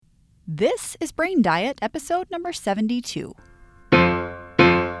This is Brain Diet, episode number 72.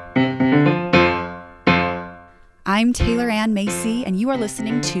 I'm Taylor Ann Macy, and you are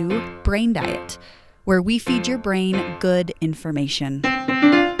listening to Brain Diet, where we feed your brain good information.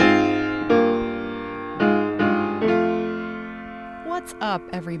 What's up,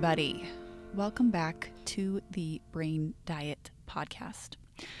 everybody? Welcome back to the Brain Diet podcast.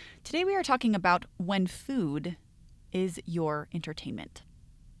 Today we are talking about when food is your entertainment.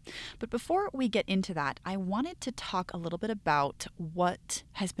 But before we get into that, I wanted to talk a little bit about what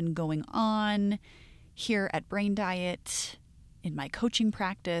has been going on here at Brain Diet in my coaching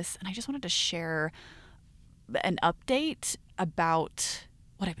practice. And I just wanted to share an update about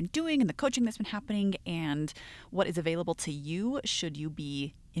what I've been doing and the coaching that's been happening and what is available to you should you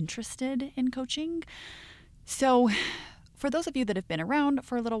be interested in coaching. So for those of you that have been around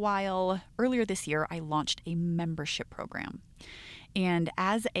for a little while, earlier this year, I launched a membership program. And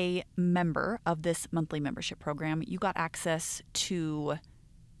as a member of this monthly membership program, you got access to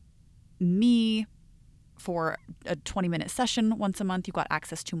me for a 20-minute session once a month. You got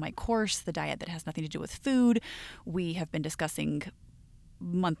access to my course, The Diet That Has Nothing to Do with Food. We have been discussing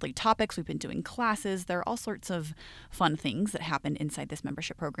monthly topics. We've been doing classes. There are all sorts of fun things that happen inside this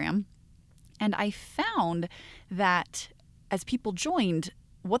membership program. And I found that as people joined,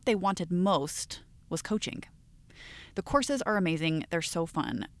 what they wanted most was coaching. The courses are amazing. They're so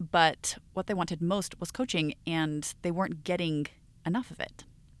fun. But what they wanted most was coaching, and they weren't getting enough of it.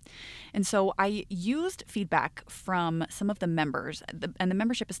 And so I used feedback from some of the members, and the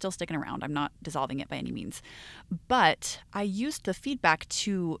membership is still sticking around. I'm not dissolving it by any means. But I used the feedback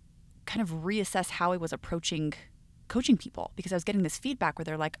to kind of reassess how I was approaching coaching people, because I was getting this feedback where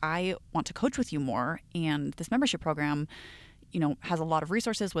they're like, I want to coach with you more, and this membership program has a lot of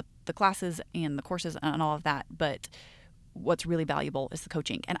resources with the classes and the courses and all of that. But what's really valuable is the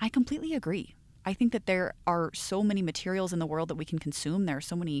coaching. And I completely agree. I think that there are so many materials in the world that we can consume. There are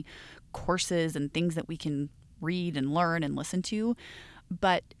so many courses and things that we can read and learn and listen to.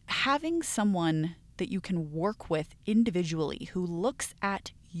 But having someone that you can work with individually who looks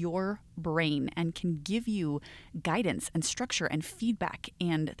at your brain and can give you guidance and structure and feedback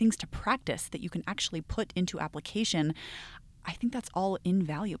and things to practice that you can actually put into application, I think that's all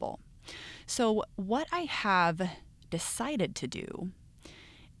invaluable. So what I have decided to do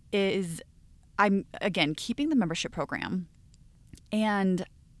is I'm, again, keeping the membership program, and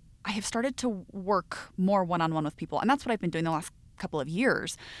I have started to work more one-on-one with people. And that's what I've been doing the last couple of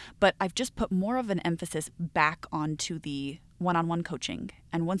years. But I've just put more of an emphasis back onto the one-on-one coaching.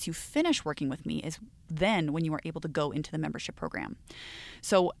 And once you finish working with me is then when you are able to go into the membership program.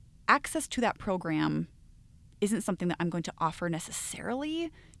 So access to that program isn't something that I'm going to offer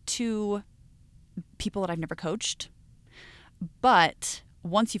necessarily to people that I've never coached. But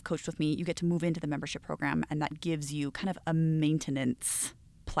once you've coached with me, you get to move into the membership program, and that gives you kind of a maintenance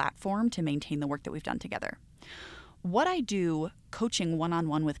platform to maintain the work that we've done together. What I do coaching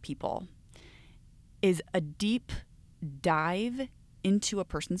one-on-one with people is a deep dive into a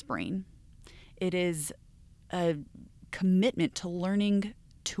person's brain. It is a commitment to learning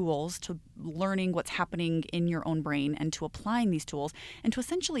tools, to learning what's happening in your own brain and to applying these tools and to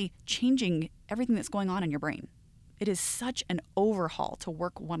essentially changing everything that's going on in your brain. It is such an overhaul to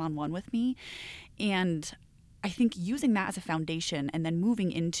work one-on-one with me. And I think using that as a foundation and then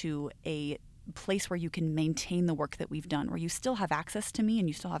moving into a place where you can maintain the work that we've done, where you still have access to me and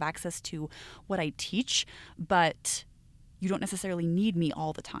you still have access to what I teach, but you don't necessarily need me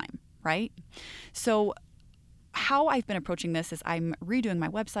all the time, right? So how I've been approaching this is I'm redoing my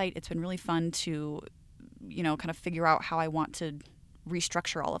website. It's been really fun to, kind of figure out how I want to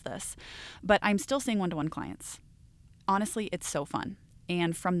restructure all of this. But I'm still seeing one-to-one clients. Honestly, it's so fun.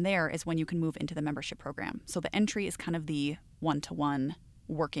 And from there is when you can move into the membership program. So the entry is kind of the one-to-one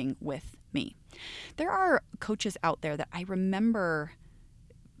working with me. There are coaches out there that I remember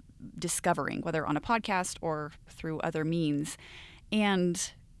discovering, whether on a podcast or through other means,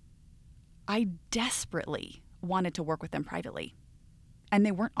 and I desperately wanted to work with them privately. And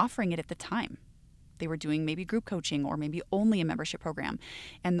they weren't offering it at the time. They were doing maybe group coaching or maybe only a membership program.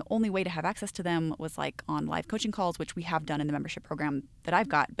 And the only way to have access to them was like on live coaching calls, which we have done in the membership program that I've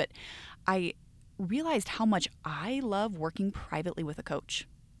got. But I realized how much I love working privately with a coach.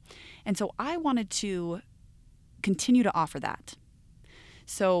 And so I wanted to continue to offer that.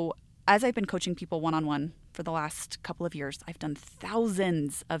 So as I've been coaching people one-on-one for the last couple of years, I've done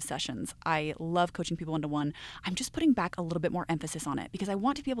thousands of sessions. I love coaching people one-to-one. I'm just putting back a little bit more emphasis on it because I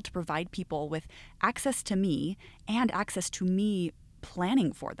want to be able to provide people with access to me and access to me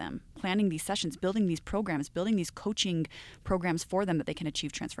planning for them, planning these sessions, building these programs, building these coaching programs for them that they can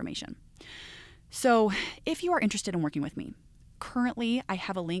achieve transformation. So if you are interested in working with me, currently I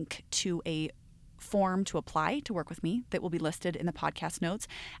have a link to a form to apply to work with me that will be listed in the podcast notes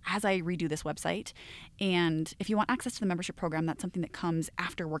as I redo this website. And if you want access to the membership program, that's something that comes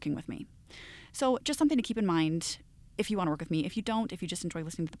after working with me. So just something to keep in mind if you want to work with me. If you don't, if you just enjoy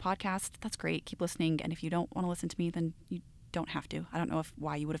listening to the podcast, that's great. Keep listening. And if you don't want to listen to me, then you don't have to. I don't know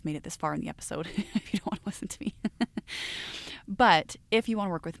why you would have made it this far in the episode if you don't want to listen to me. But if you want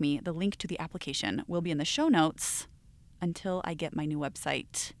to work with me, the link to the application will be in the show notes until I get my new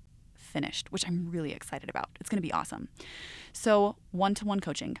website finished, which I'm really excited about. It's going to be awesome. So one-to-one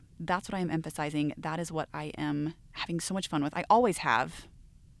coaching, that's what I am emphasizing. That is what I am having so much fun with. I always have.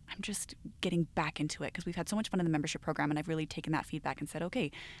 I'm just getting back into it because we've had so much fun in the membership program, and I've really taken that feedback and said, okay,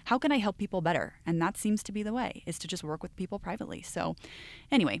 how can I help people better? And that seems to be the way, is to just work with people privately. So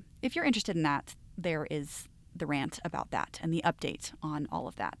anyway, if you're interested in that, there is the rant about that and the update on all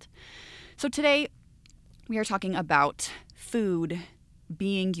of that. So today we are talking about food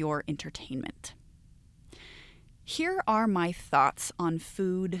being your entertainment. Here are my thoughts on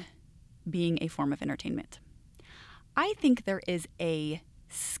food being a form of entertainment. I think there is a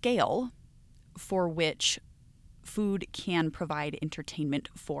scale for which food can provide entertainment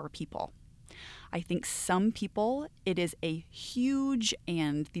for people. I think some people, it is a huge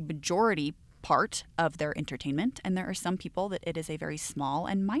and the majority part of their entertainment, and there are some people that it is a very small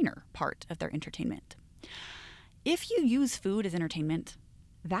and minor part of their entertainment. If you use food as entertainment,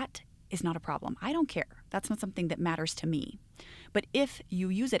 that is not a problem. I don't care. That's not something that matters to me. But if you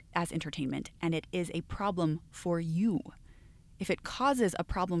use it as entertainment and it is a problem for you, if it causes a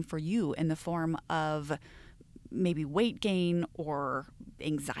problem for you in the form of maybe weight gain or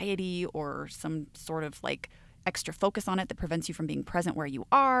anxiety or some sort of like extra focus on it that prevents you from being present where you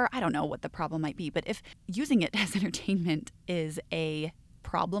are, I don't know what the problem might be. But if using it as entertainment is a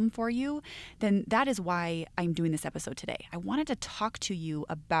problem for you, then that is why I'm doing this episode today. I wanted to talk to you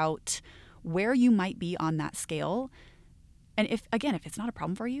about where you might be on that scale. And if it's not a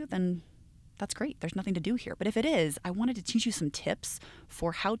problem for you, then that's great. There's nothing to do here. But if it is, I wanted to teach you some tips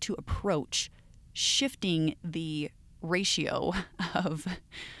for how to approach shifting the ratio of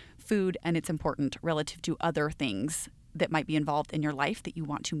food and its important relative to other things that might be involved in your life that you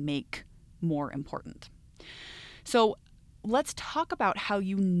want to make more important. So let's talk about how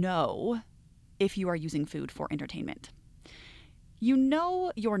you know if you are using food for entertainment. You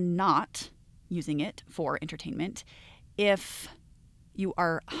know you're not using it for entertainment if you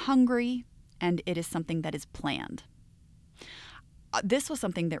are hungry and it is something that is planned. This was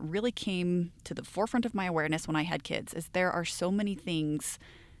something that really came to the forefront of my awareness when I had kids, is there are so many things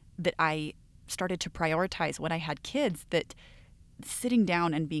that I started to prioritize when I had kids that sitting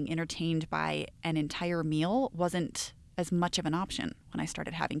down and being entertained by an entire meal wasn't as much of an option when I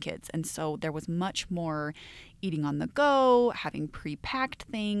started having kids. And so there was much more eating on the go, having pre-packed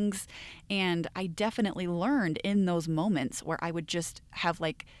things. And I definitely learned in those moments where I would just have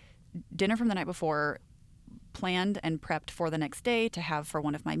like dinner from the night before planned and prepped for the next day to have for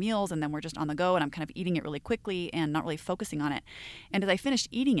one of my meals, and then we're just on the go and I'm kind of eating it really quickly and not really focusing on it. And as I finished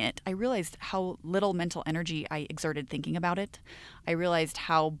eating it, I realized how little mental energy I exerted thinking about it. I realized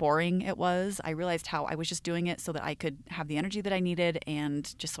how boring it was. I realized how I was just doing it so that I could have the energy that I needed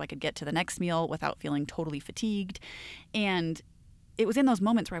and just so I could get to the next meal without feeling totally fatigued. And it was in those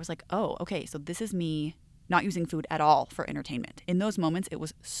moments where I was like, oh, okay, so this is me not using food at all for entertainment. In those moments, it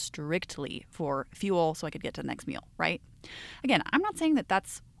was strictly for fuel so I could get to the next meal, right? Again, I'm not saying that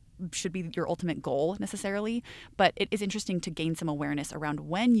that's should be your ultimate goal necessarily, but it is interesting to gain some awareness around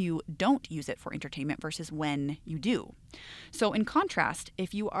when you don't use it for entertainment versus when you do. So in contrast,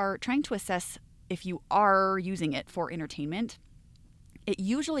 if you are trying to assess if you are using it for entertainment, it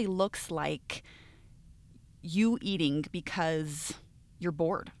usually looks like you eating because you're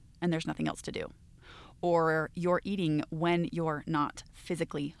bored and there's nothing else to do. Or you're eating when you're not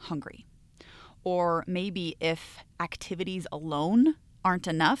physically hungry. Or maybe if activities alone aren't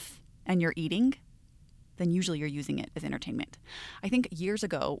enough and you're eating, then usually you're using it as entertainment. I think years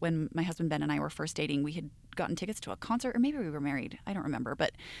ago when my husband Ben and I were first dating, we had gotten tickets to a concert, or maybe we were married. I don't remember,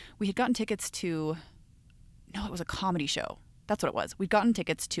 but we had gotten tickets to, no, it was a comedy show. That's what it was. We'd gotten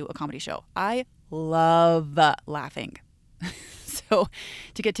tickets to a comedy show. I love laughing. So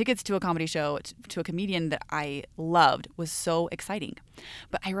to get tickets to a comedy show, to a comedian that I loved, was so exciting.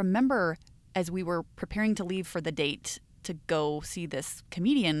 But I remember as we were preparing to leave for the date to go see this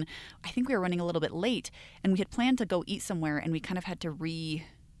comedian, I think we were running a little bit late, and we had planned to go eat somewhere, and we kind of had to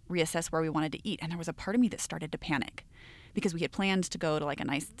reassess where we wanted to eat. And there was a part of me that started to panic because we had planned to go to like a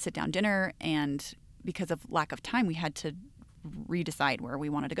nice sit down dinner, and because of lack of time, we had to redecide where we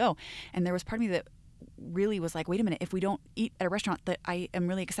wanted to go. And there was part of me that really was like, wait a minute, if we don't eat at a restaurant that I am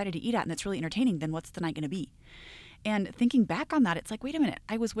really excited to eat at and that's really entertaining, then what's the night going to be? And thinking back on that, it's like, wait a minute,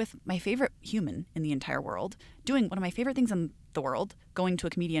 I was with my favorite human in the entire world, doing one of my favorite things in the world, going to a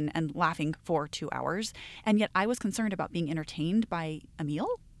comedian and laughing for 2 hours. And yet I was concerned about being entertained by a meal.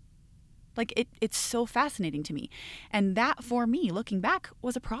 Like it's so fascinating to me. And that for me, looking back,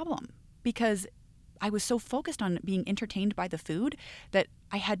 was a problem because I was so focused on being entertained by the food that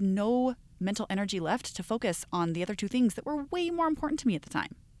I had no mental energy left to focus on the other two things that were way more important to me at the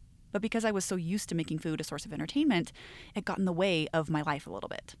time. But because I was so used to making food a source of entertainment, it got in the way of my life a little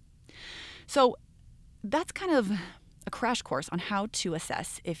bit. So that's kind of a crash course on how to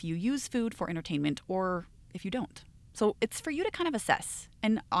assess if you use food for entertainment or if you don't. So it's for you to kind of assess.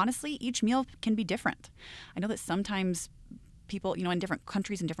 And honestly, each meal can be different. I know that sometimes people, in different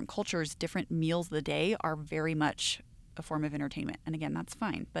countries and different cultures, different meals of the day are very much a form of entertainment. And again, that's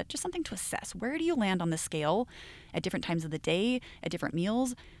fine, but just something to assess. Where do you land on the scale at different times of the day, at different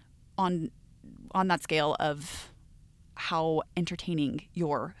meals, on that scale of how entertaining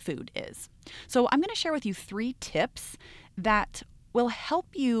your food is? So I'm going to share with you 3 tips that will help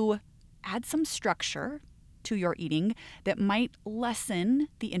you add some structure to your eating that might lessen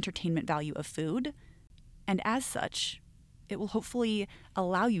the entertainment value of food. And as such, it will hopefully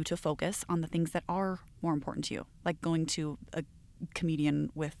allow you to focus on the things that are more important to you, like going to a comedian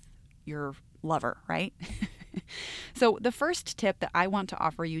with your lover, right? So the first tip that I want to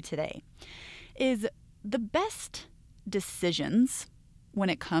offer you today is the best decisions when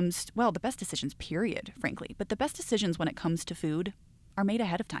it comes, the best decisions, period, frankly, but the best decisions when it comes to food are made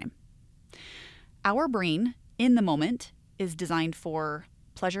ahead of time. Our brain in the moment is designed for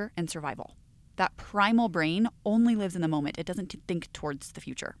pleasure and survival. That primal brain only lives in the moment. It doesn't think towards the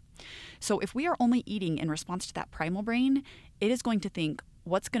future. So if we are only eating in response to that primal brain, it is going to think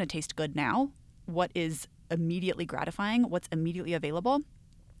what's going to taste good now, what is immediately gratifying, what's immediately available.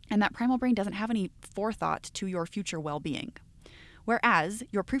 And that primal brain doesn't have any forethought to your future well-being. Whereas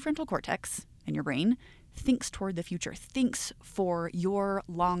your prefrontal cortex and your brain thinks toward the future, thinks for your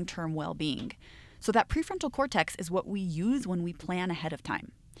long-term well-being. So that prefrontal cortex is what we use when we plan ahead of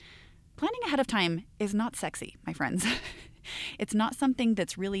time. Planning ahead of time is not sexy, my friends. It's not something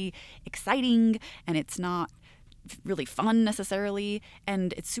that's really exciting, and it's not really fun necessarily,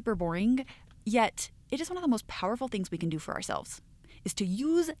 and it's super boring. Yet it is one of the most powerful things we can do for ourselves, is to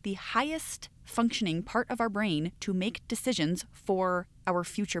use the highest functioning part of our brain to make decisions for our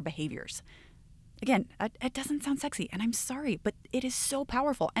future behaviors. Again, it doesn't sound sexy, and I'm sorry, but it is so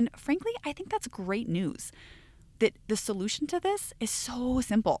powerful. And frankly, I think that's great news, that the solution to this is so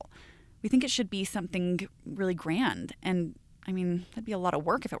simple. We think it should be something really grand. And I mean, that'd be a lot of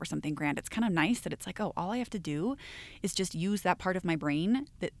work if it were something grand. It's kind of nice that it's like, all I have to do is just use that part of my brain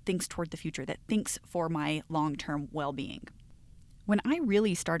that thinks toward the future, that thinks for my long-term well-being. When I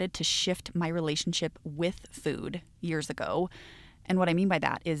really started to shift my relationship with food years ago, and what I mean by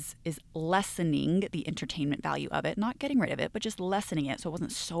that is lessening the entertainment value of it, not getting rid of it, but just lessening it so it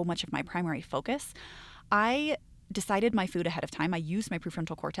wasn't so much of my primary focus, I decided my food ahead of time. I used my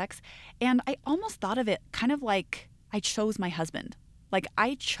prefrontal cortex, and I almost thought of it kind of like I chose my husband. Like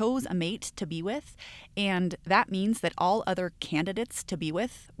I chose a mate to be with, and that means that all other candidates to be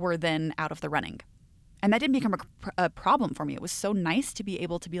with were then out of the running. And that didn't become a problem for me. It was so nice to be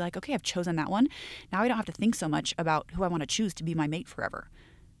able to be like, okay, I've chosen that one. Now I don't have to think so much about who I want to choose to be my mate forever.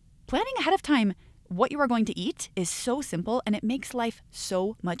 Planning ahead of time what you are going to eat is so simple, and it makes life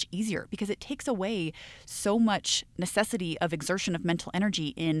so much easier because it takes away so much necessity of exertion of mental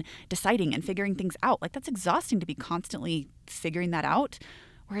energy in deciding and figuring things out. Like that's exhausting to be constantly figuring that out.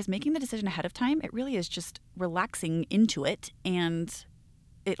 Whereas making the decision ahead of time, it really is just relaxing into it, and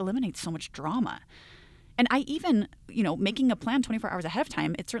it eliminates so much drama. And I even, making a plan 24 hours ahead of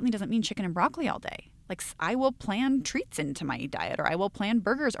time, it certainly doesn't mean chicken and broccoli all day. Like I will plan treats into my diet, or I will plan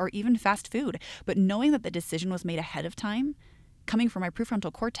burgers or even fast food. But knowing that the decision was made ahead of time, coming from my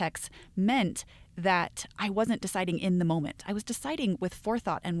prefrontal cortex, meant that I wasn't deciding in the moment. I was deciding with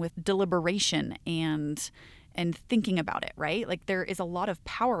forethought and with deliberation and thinking about it, right? Like there is a lot of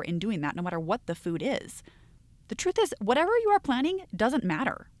power in doing that no matter what the food is. The truth is, whatever you are planning doesn't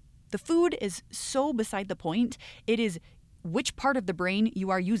matter. The food is so beside the point. It is which part of the brain you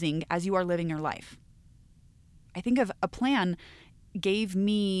are using as you are living your life. I think of a plan gave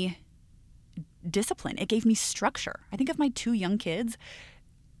me discipline. It gave me structure. I think of my 2 young kids.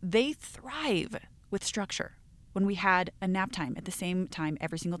 They thrive with structure. when we had a nap time at the same time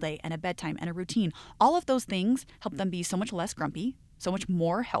every single day and a bedtime and a routine. All of those things help them be so much less grumpy, so much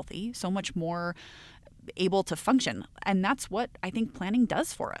more healthy, so much more able to function. And that's what I think planning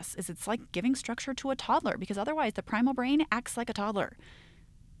does for us, is it's like giving structure to a toddler, because otherwise the primal brain acts like a toddler.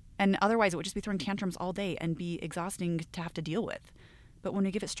 And otherwise it would just be throwing tantrums all day and be exhausting to have to deal with. But when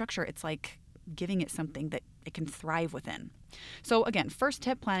we give it structure, it's like giving it something that it can thrive within. So again, first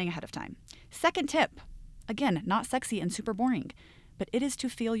tip, planning ahead of time. Second tip, again, not sexy and super boring, but it is to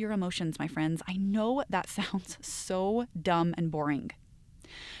feel your emotions, my friends. I know that sounds so dumb and boring,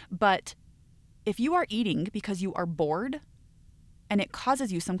 but if you are eating because you are bored and it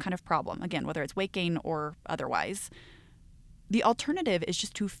causes you some kind of problem, again, whether it's weight gain or otherwise, the alternative is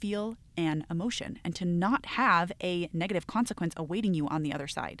just to feel an emotion and to not have a negative consequence awaiting you on the other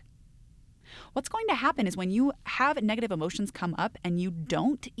side. What's going to happen is when you have negative emotions come up and you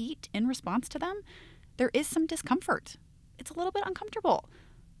don't eat in response to them, there is some discomfort. It's a little bit uncomfortable.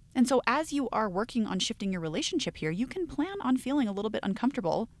 And so as you are working on shifting your relationship here, you can plan on feeling a little bit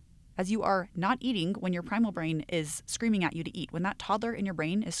uncomfortable as you are not eating when your primal brain is screaming at you to eat. When that toddler in your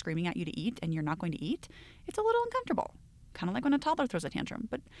brain is screaming at you to eat and you're not going to eat, it's a little uncomfortable. Kind of like when a toddler throws a tantrum.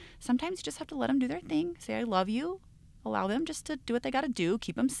 But sometimes you just have to let them do their thing. Say, I love you. Allow them just to do what they got to do.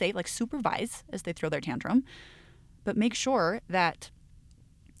 Keep them safe, like supervise as they throw their tantrum. But make sure that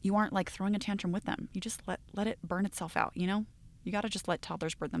you aren't like throwing a tantrum with them. You just let it burn itself out, you know? You got to just let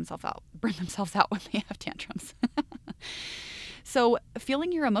toddlers burn themselves out when they have tantrums. So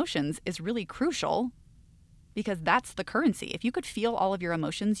feeling your emotions is really crucial, because that's the currency. If you could feel all of your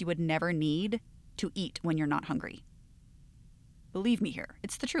emotions, you would never need to eat when you're not hungry. Believe me here,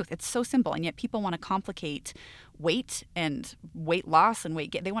 it's the truth. It's so simple, and yet people want to complicate weight and weight loss and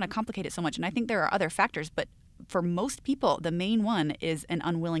weight gain. They want to complicate it so much, and I think there are other factors, but for most people, the main one is an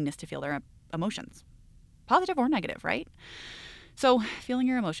unwillingness to feel their emotions, positive or negative, right? So feeling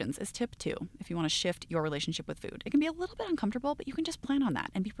your emotions is tip 2 if you want to shift your relationship with food. It can be a little bit uncomfortable, but you can just plan on that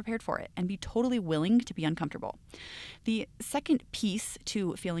and be prepared for it and be totally willing to be uncomfortable. The second piece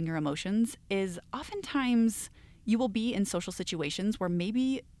to feeling your emotions is oftentimes you will be in social situations where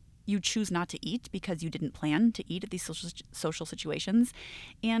maybe you choose not to eat because you didn't plan to eat at these social situations,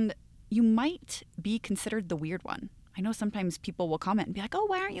 and you might be considered the weird one. I know sometimes people will comment and be like, oh,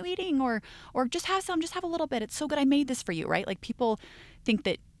 why aren't you eating? Or just have some, just have a little bit. It's so good. I made this for you, right? Like people think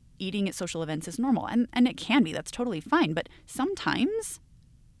that eating at social events is normal, and it can be. That's totally fine. But sometimes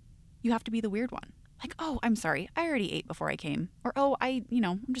you have to be the weird one. Like, oh, I'm sorry. I already ate before I came. Or, oh, I'm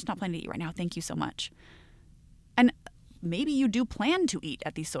just not planning to eat right now. Thank you so much. And maybe you do plan to eat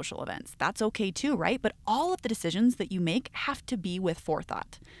at these social events. That's okay too, right? But all of the decisions that you make have to be with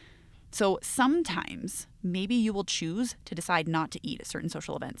forethought. So sometimes maybe you will choose to decide not to eat at certain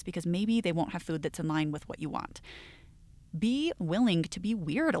social events because maybe they won't have food that's in line with what you want. Be willing to be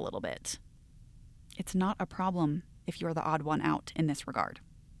weird a little bit. It's not a problem if you're the odd one out in this regard.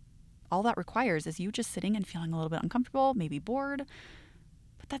 All that requires is you just sitting and feeling a little bit uncomfortable, maybe bored,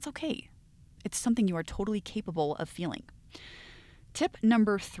 but that's okay. It's something you are totally capable of feeling. Tip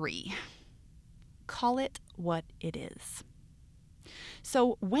number 3, call it what it is.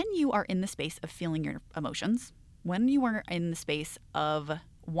 So when you are in the space of feeling your emotions, when you are in the space of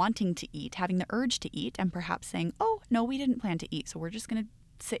wanting to eat, having the urge to eat, and perhaps saying, oh, no, we didn't plan to eat, so we're just going to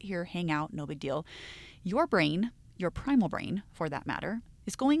sit here, hang out, no big deal. Your brain, your primal brain for that matter,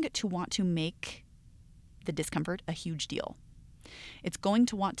 is going to want to make the discomfort a huge deal. It's going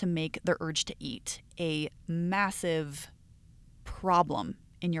to want to make the urge to eat a massive problem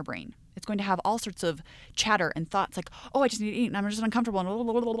in your brain. It's going to have all sorts of chatter and thoughts like, oh, I just need to eat and I'm just uncomfortable. And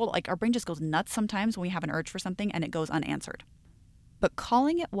like our brain just goes nuts sometimes when we have an urge for something and it goes unanswered. But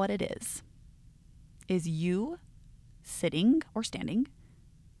calling it what it is you sitting or standing,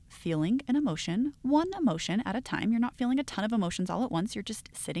 feeling an emotion, one emotion at a time. You're not feeling a ton of emotions all at once. You're just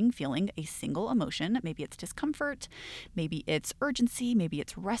sitting, feeling a single emotion. Maybe it's discomfort, maybe it's urgency, maybe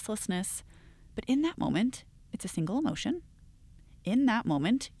it's restlessness. But in that moment, it's a single emotion. In that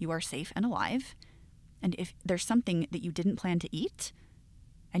moment, you are safe and alive. And if there's something that you didn't plan to eat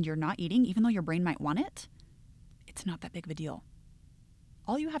and you're not eating, even though your brain might want it, it's not that big of a deal.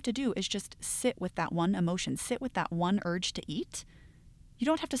 All you have to do is just sit with that one emotion, sit with that one urge to eat. You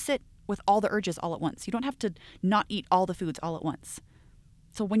don't have to sit with all the urges all at once. You don't have to not eat all the foods all at once.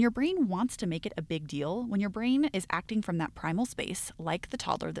 So when your brain wants to make it a big deal, when your brain is acting from that primal space, like the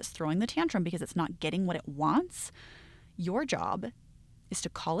toddler that's throwing the tantrum because it's not getting what it wants, your job is to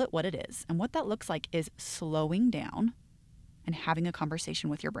call it what it is. And what that looks like is slowing down and having a conversation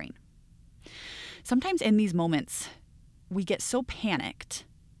with your brain. Sometimes in these moments, we get so panicked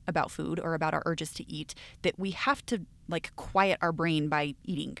about food or about our urges to eat that we have to like quiet our brain by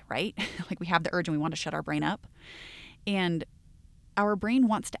eating, right? Like we have the urge and we want to shut our brain up. And our brain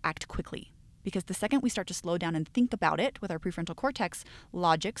wants to act quickly because the second we start to slow down and think about it with our prefrontal cortex,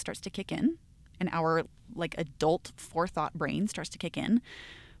 logic starts to kick in and our like adult forethought brain starts to kick in.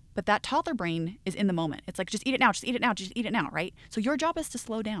 But that toddler brain is in the moment. It's like, just eat it now, just eat it now, just eat it now, right? So your job is to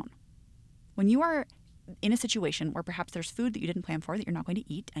slow down. When you are in a situation where perhaps there's food that you didn't plan for that you're not going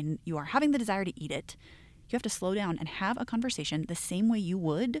to eat and you are having the desire to eat it, you have to slow down and have a conversation the same way you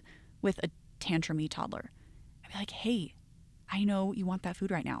would with a tantrumy toddler. I'd be like, hey, I know you want that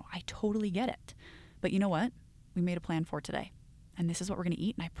food right now. I totally get it. But you know what? We made a plan for today. And this is what we're going to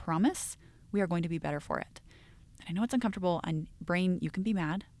eat. And I promise we are going to be better for it. And I know it's uncomfortable, and brain, you can be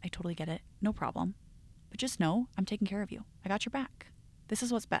mad. I totally get it. No problem. But just know I'm taking care of you. I got your back. This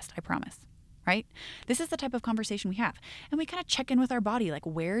is what's best, I promise. Right? This is the type of conversation we have. And we kind of check in with our body, like,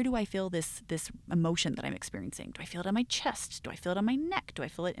 where do I feel this emotion that I'm experiencing? Do I feel it in my chest? Do I feel it in my neck? Do I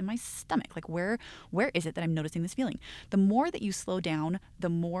feel it in my stomach? Like, where is it that I'm noticing this feeling? The more that you slow down, the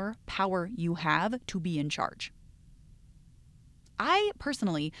more power you have to be in charge. I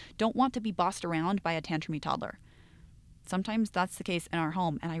personally don't want to be bossed around by a tantrumy toddler. Sometimes that's the case in our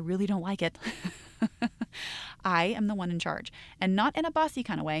home, and I really don't like it. I am the one in charge, and not in a bossy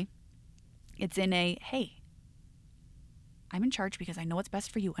kind of way. It's in a, hey, I'm in charge because I know what's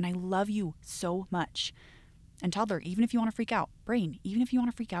best for you, and I love you so much. And toddler, even if you want to freak out, brain, even if you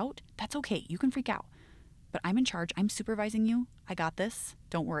want to freak out, that's okay. You can freak out. But I'm in charge. I'm supervising you. I got this.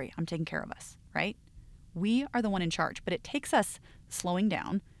 Don't worry. I'm taking care of us, right? We are the one in charge, but it takes us slowing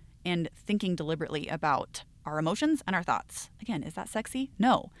down and thinking deliberately about our emotions and our thoughts. Again, is that sexy?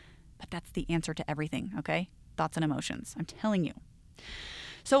 No, but that's the answer to everything, okay? Thoughts and emotions. I'm telling you.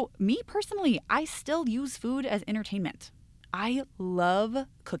 So me personally, I still use food as entertainment. I love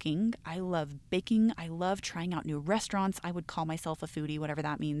cooking. I love baking. I love trying out new restaurants. I would call myself a foodie, whatever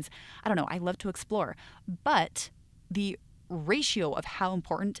that means. I don't know. I love to explore. But the ratio of how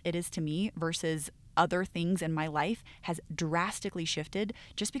important it is to me versus other things in my life has drastically shifted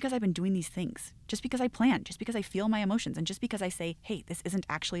just because I've been doing these things, just because I plan, just because I feel my emotions, and just because I say, hey, this isn't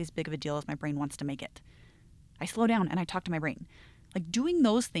actually as big of a deal as my brain wants to make it. I slow down and I talk to my brain. Like, doing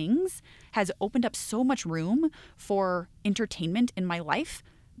those things has opened up so much room for entertainment in my life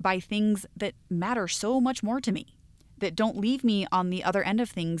by things that matter so much more to me, that don't leave me on the other end of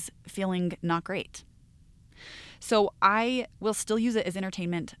things feeling not great. So I will still use it as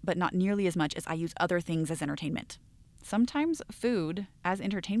entertainment, but not nearly as much as I use other things as entertainment. Sometimes food as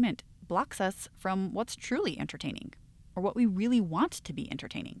entertainment blocks us from what's truly entertaining or what we really want to be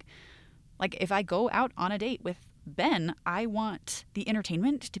entertaining. Like, if I go out on a date with Ben, I want the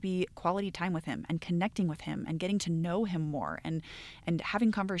entertainment to be quality time with him and connecting with him and getting to know him more and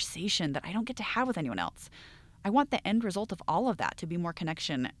having conversation that I don't get to have with anyone else. I want the end result of all of that to be more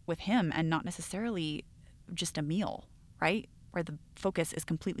connection with him and not necessarily just a meal, right? Where the focus is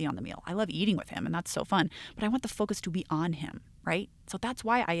completely on the meal. I love eating with him and that's so fun, but I want the focus to be on him, right? So that's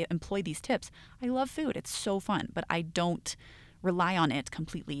why I employ these tips. I love food. It's so fun, but I don't rely on it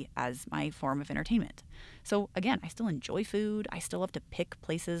completely as my form of entertainment. So again, I still enjoy food. I still love to pick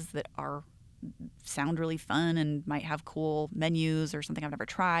places that sound really fun and might have cool menus or something I've never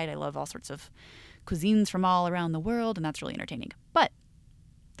tried. I love all sorts of cuisines from all around the world, and that's really entertaining. But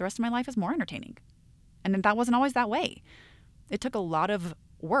the rest of my life is more entertaining. And that wasn't always that way. It took a lot of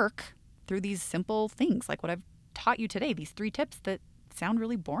work through these simple things like what I've taught you today, these 3 tips that sound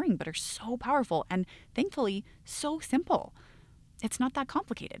really boring but are so powerful and thankfully so simple. It's not that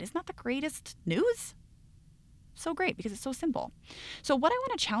complicated. It's not the greatest news. So great because it's so simple. So what I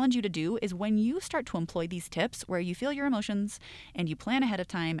want to challenge you to do is when you start to employ these tips where you feel your emotions and you plan ahead of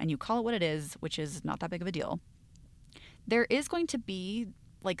time and you call it what it is, which is not that big of a deal, there is going to be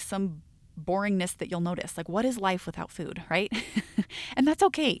like some boringness that you'll notice. Like, what is life without food, right? And that's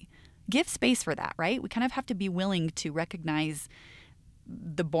okay. Give space for that, right? We kind of have to be willing to recognize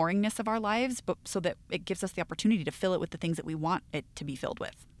the boringness of our lives, but so that it gives us the opportunity to fill it with the things that we want it to be filled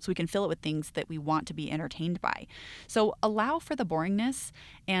with. So we can fill it with things that we want to be entertained by. So allow for the boringness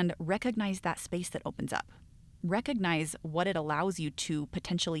and recognize that space that opens up. Recognize what it allows you to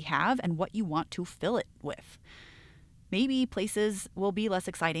potentially have and what you want to fill it with. Maybe places will be less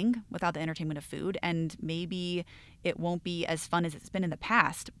exciting without the entertainment of food, and maybe it won't be as fun as it's been in the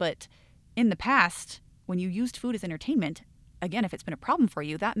past. But in the past, when you used food as entertainment, again, if it's been a problem for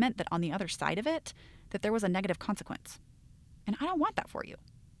you, that meant that on the other side of it, that there was a negative consequence. And I don't want that for you.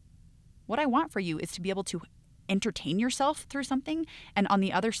 What I want for you is to be able to entertain yourself through something, and on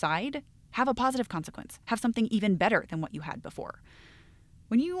the other side, have a positive consequence, have something even better than what you had before.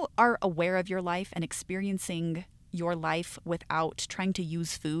 When you are aware of your life and experiencing your life without trying to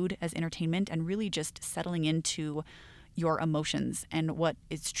use food as entertainment and really just settling into your emotions and what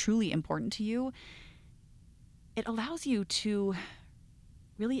is truly important to you, it allows you to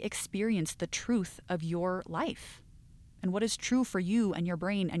really experience the truth of your life and what is true for you and your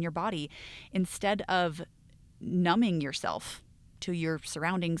brain and your body, instead of numbing yourself to your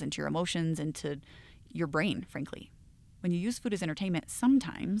surroundings and to your emotions and to your brain, frankly. When you use food as entertainment,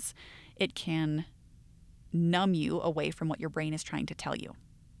 sometimes it can numb you away from what your brain is trying to tell you.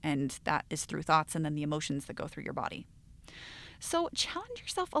 And that is through thoughts and then the emotions that go through your body. So challenge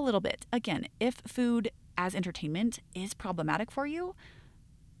yourself a little bit. Again, if food as entertainment is problematic for you,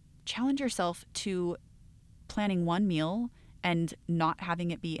 challenge yourself to planning one meal and not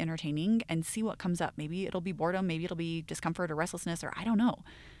having it be entertaining and see what comes up. Maybe it'll be boredom, maybe it'll be discomfort or restlessness, or I don't know.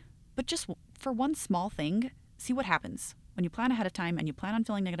 But just for one small thing, see what happens. When you plan ahead of time and you plan on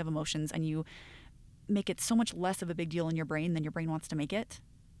feeling negative emotions and you make it so much less of a big deal in your brain than your brain wants to make it,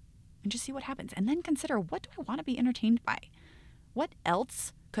 and just see what happens. And then consider, what do I want to be entertained by? What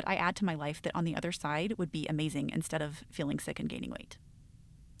else could I add to my life that on the other side would be amazing instead of feeling sick and gaining weight?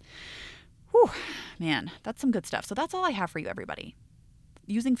 Whew, man, that's some good stuff. So that's all I have for you, everybody.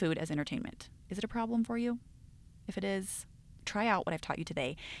 Using food as entertainment. Is it a problem for you? If it is, try out what I've taught you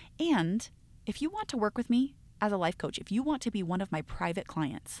today. And if you want to work with me as a life coach, if you want to be one of my private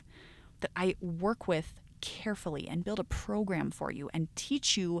clients that I work with carefully and build a program for you and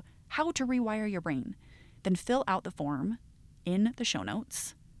teach you how to rewire your brain, then fill out the form in the show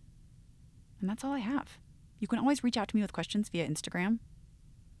notes. And that's all I have. You can always reach out to me with questions via Instagram.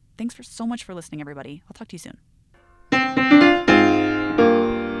 Thanks so much for listening, everybody. I'll talk to you soon.